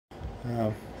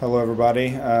Hello everybody,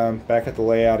 back at the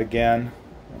layout again.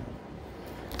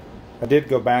 I did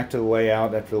go back to the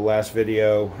layout after the last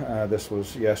video, this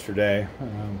was yesterday,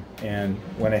 and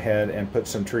went ahead and put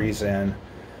some trees in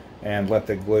and let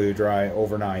the glue dry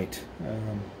overnight.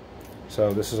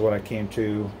 So this is what I came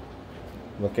to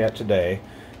look at today,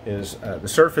 is the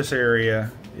surface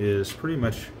area is pretty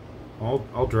much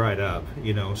all dried up,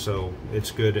 you know, so it's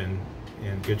good and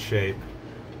in good shape.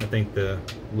 I think the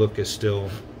look is still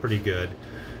pretty good.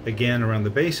 Again, around the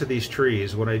base of these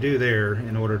trees, what I do there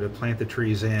in order to plant the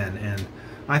trees in, and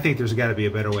I think there's got to be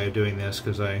a better way of doing this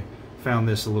because I found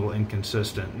this a little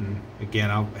inconsistent, and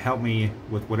again, help me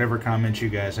with whatever comments you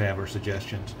guys have or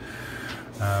suggestions.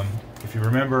 If you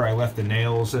remember, I left the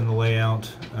nails in the layout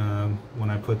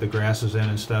when I put the grasses in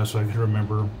and stuff, so I could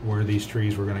remember where these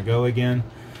trees were going to go again.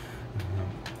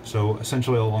 So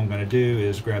essentially all I'm going to do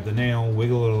is grab the nail,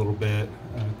 wiggle it a little bit,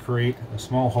 create a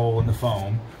small hole in the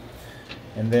foam,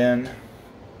 and then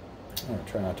I'm going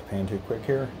to try not to pan too quick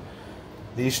here.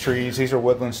 These trees, these are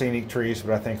woodland scenic trees,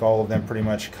 but I think all of them pretty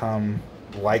much come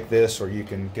like this, or you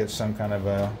can get some kind of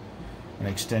an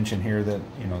extension here that,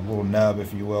 you know, a little nub,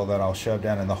 if you will, that I'll shove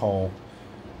down in the hole,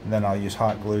 and then I'll use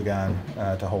hot glue gun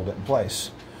to hold it in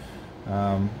place.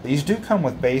 These do come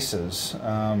with bases,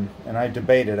 and I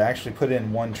debated. I actually put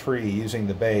in one tree using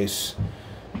the base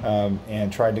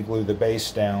and tried to glue the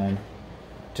base down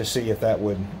to see if that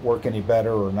would work any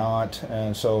better or not,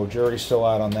 and so jury's still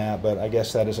out on that, but I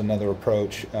guess that is another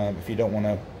approach. If you don't want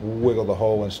to wiggle the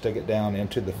hole and stick it down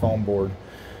into the foam board,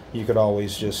 you could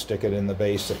always just stick it in the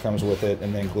base that comes with it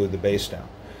and then glue the base down.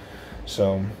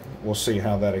 So we'll see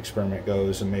how that experiment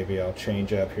goes, and maybe I'll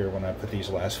change up here when I put these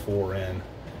last four in.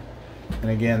 And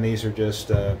again, these are just,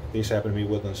 these happen to be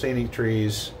woodland scenic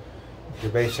trees,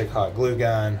 your basic hot glue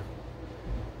gun,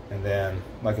 and then,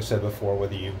 like I said before,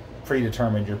 whether you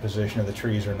predetermined your position of the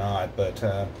trees or not, but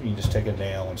you can just take a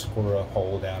nail and score a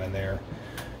hole down in there.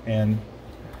 And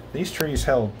these trees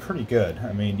held pretty good.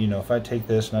 I mean, you know, if I take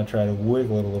this and I try to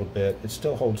wiggle it a little bit, it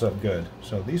still holds up good.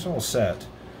 So these all set.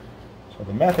 So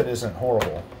the method isn't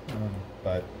horrible,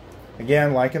 but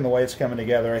again, liking the way it's coming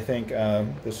together. I think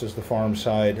this is the farm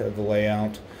side of the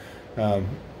layout.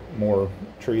 More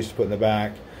trees to put in the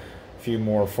back, a few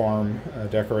more farm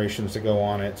decorations to go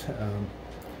on it,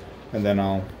 and then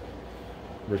I'll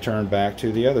return back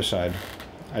to the other side.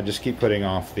 I just keep putting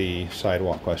off the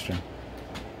sidewalk question.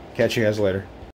 Catch you guys later.